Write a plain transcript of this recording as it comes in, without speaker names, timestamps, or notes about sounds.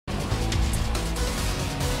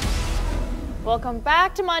Welcome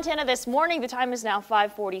back to Montana this morning. The time is now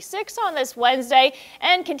 5:46 on this Wednesday,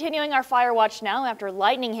 and continuing our fire watch now after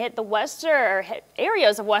lightning hit the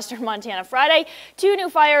areas of western Montana Friday. Two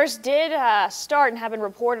new fires did start and have been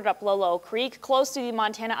reported up Lolo Creek, close to the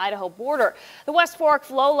Montana-Idaho border. The West Fork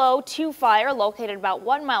Lolo 2 fire, located about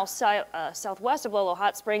 1 mile southwest of Lolo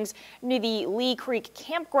Hot Springs near the Lee Creek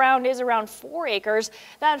campground, is around 4 acres.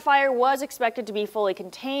 That fire was expected to be fully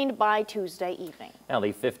contained by Tuesday evening. Now,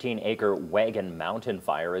 the 15-acre Wagon Mountain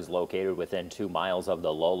fire is located within 2 miles of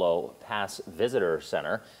the Lolo Pass Visitor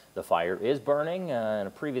Center. The fire is burning in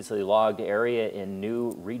a previously logged area in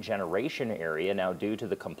new regeneration area. Now, due to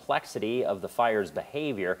the complexity of the fire's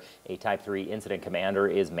behavior, a Type 3 incident commander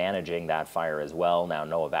is managing that fire as well. Now,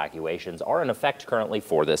 no evacuations are in effect currently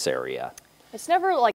for this area. It's never like